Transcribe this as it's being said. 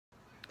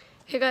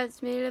Hey guys,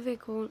 it's me, Olivia,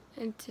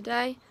 and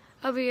today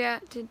I'll be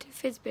reacting to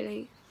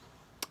Fizzbilly,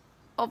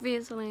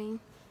 obviously.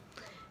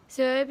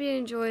 So I hope you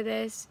enjoy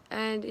this,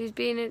 and he's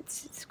been a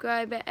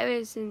subscriber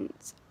ever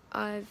since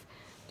I've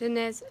done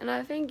this, and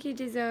I think he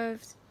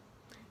deserves.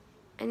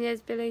 And yes,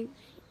 Billy,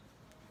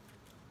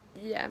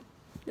 yeah,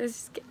 let's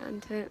just get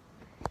onto it.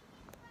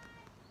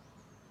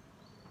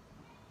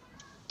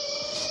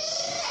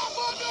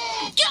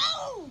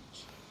 Go!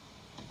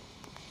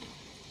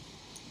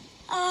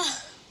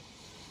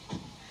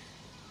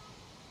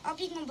 I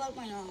think I'm about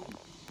my arm. Yo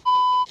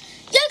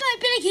guys,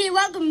 Billy here,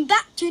 welcome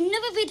back to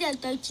another video.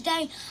 So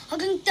today I'm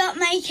going to start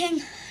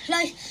making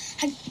like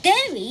a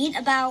series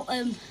about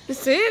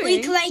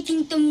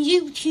recreating some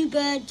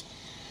YouTuber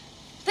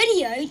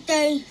videos.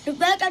 So the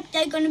first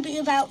episode is going to be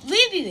about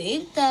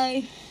reviews.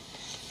 So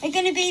they're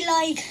going to be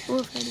like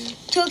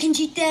talking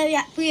to Terry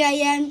at 3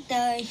 AM.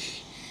 So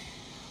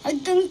I'm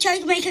going to try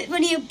to make it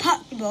funny as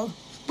possible.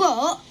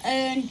 But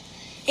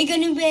it's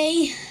going to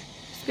be...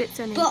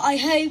 But I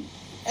hope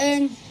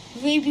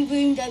Ruby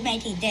Room don't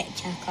make a dick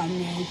check on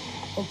me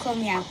or call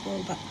me out for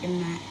a boxing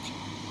match.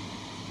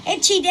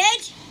 If she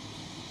did,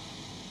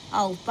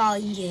 I'll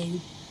find you.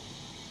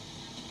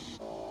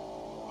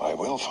 I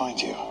will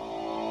find you.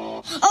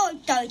 Oh,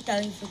 don't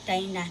for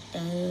saying that. So,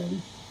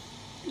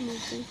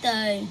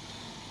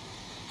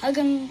 I'm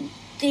going to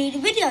do the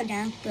video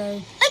now.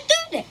 So, let's do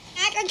this.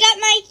 I can get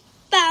my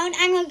phone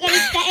and I'm going to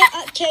set it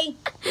up to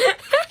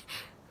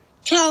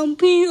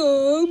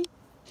champion.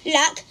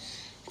 Look,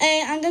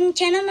 I'm going to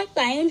turn on my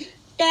phone. So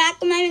I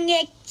can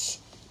make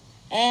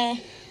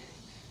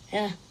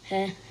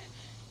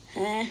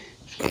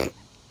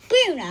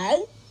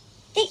Bruno,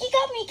 did you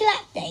got me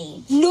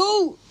glasses?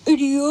 No,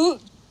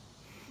 idiot.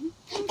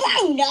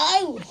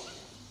 Bruno!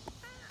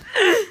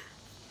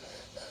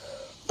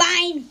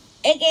 Fine,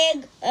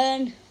 again,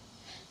 I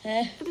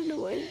don't know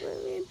what it's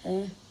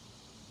doing.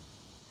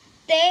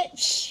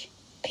 6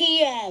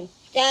 PM.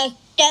 So,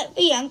 6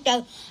 PM,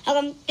 so I'm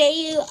going to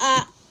see you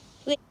at...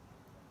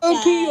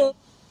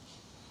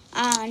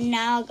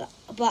 now,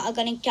 but I'm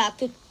going to talk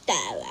to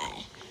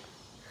Sarah.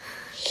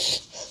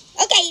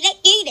 Okay,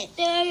 let's do this.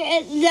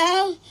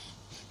 Now,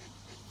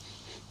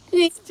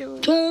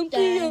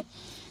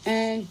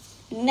 and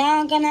now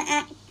I'm going to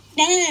act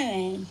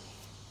Darren.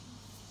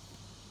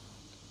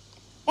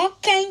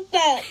 What came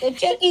first, the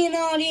chicken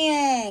or the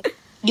egg?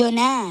 Your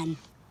nan.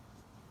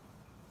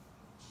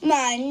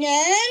 My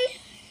nan?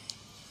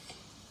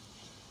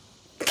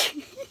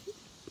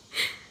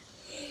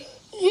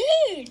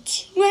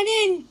 Huge! My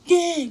nan's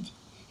dead.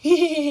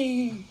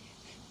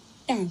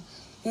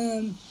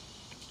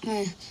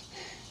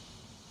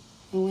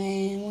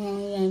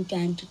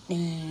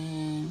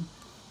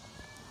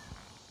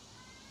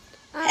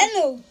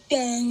 Hello,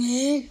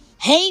 Darren.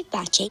 Hey,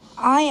 Batty.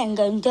 I am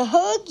going to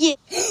hug you.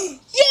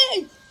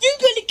 Yay! You're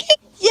gonna kiss.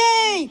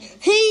 Yay!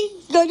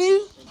 He's gonna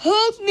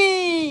hug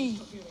me.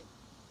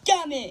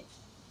 Damn it!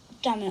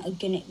 Damn it! I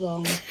did it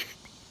wrong.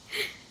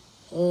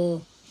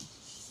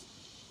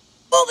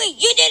 Bobby,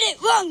 you did it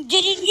wrong,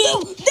 didn't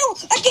you? No,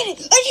 I did it!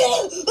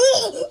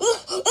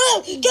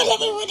 Don't hit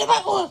me with the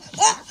belt!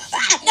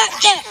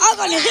 That's it! I'm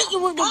gonna hit you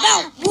with the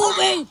belt,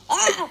 Bobby!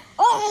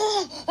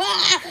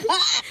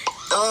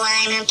 Oh,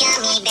 I'm a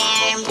gummy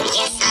bear.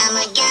 Yes, I'm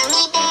a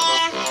gummy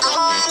bear.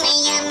 Oh, I'm a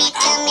yummy,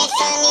 tummy,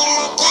 funny,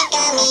 lucky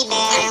gummy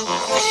bear.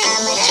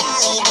 I'm a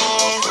jelly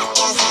bear.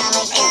 Yes, I'm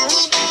a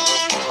gummy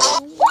bear.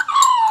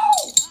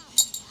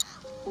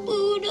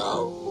 Oh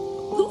no!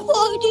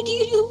 Why did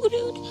you do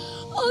that?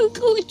 I'm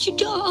going to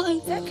die.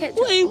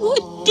 Wait,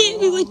 what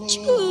did we do?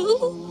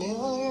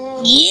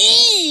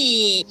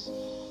 Yeah!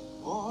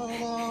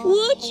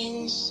 What?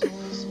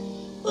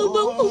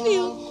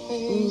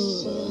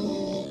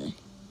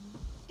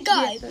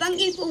 Guys,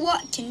 thank you for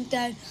watching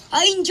though.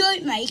 I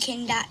enjoyed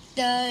making that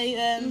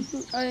though.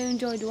 I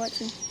enjoyed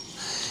watching.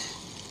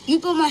 You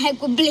thought my head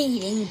was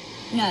bleeding.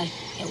 No,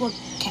 it was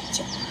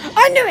ketchup.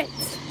 I knew it!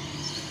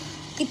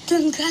 It's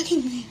done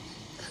cracking me.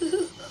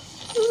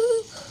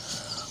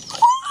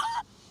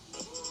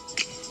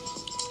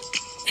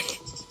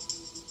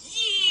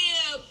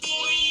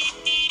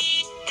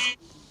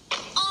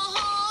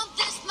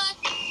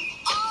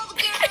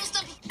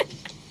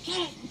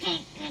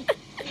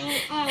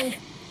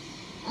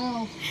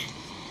 Oh.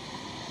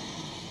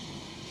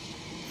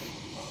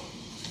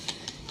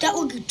 That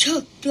was a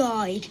truck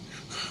died.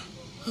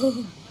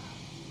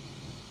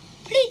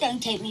 Please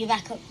don't take me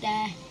back up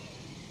there.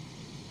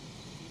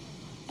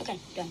 Okay,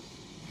 done.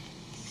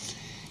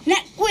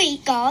 Next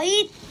week,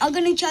 guys, I'm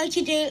going to try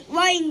to do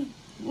Ryan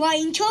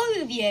Toy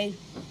review.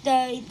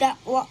 So that's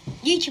what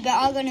YouTuber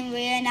I'm going to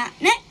reenact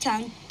next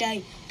time.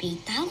 So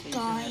peace out,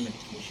 guys.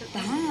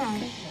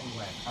 Bye.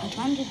 I'm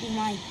trying to do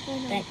my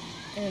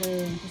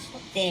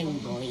there we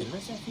go.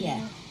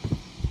 Yeah.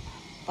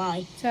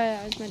 Bye. Sorry,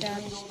 that was my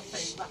dad.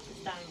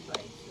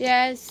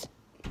 Yes.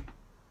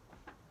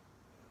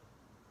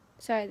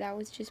 Sorry, that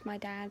was just my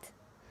dad.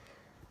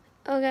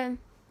 Okay.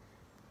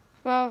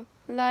 Well,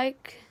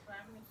 like,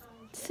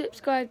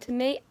 subscribe to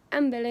me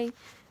and Billy.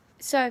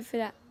 Sorry for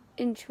that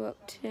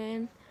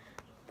interruption.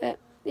 But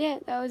yeah,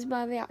 that was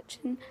my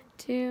reaction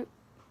to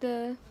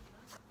the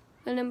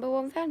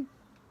 #1 fan.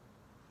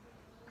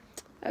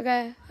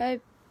 Okay,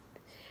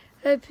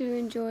 hope you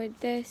enjoyed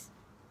this.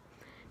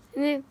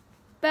 And then,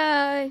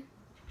 bye.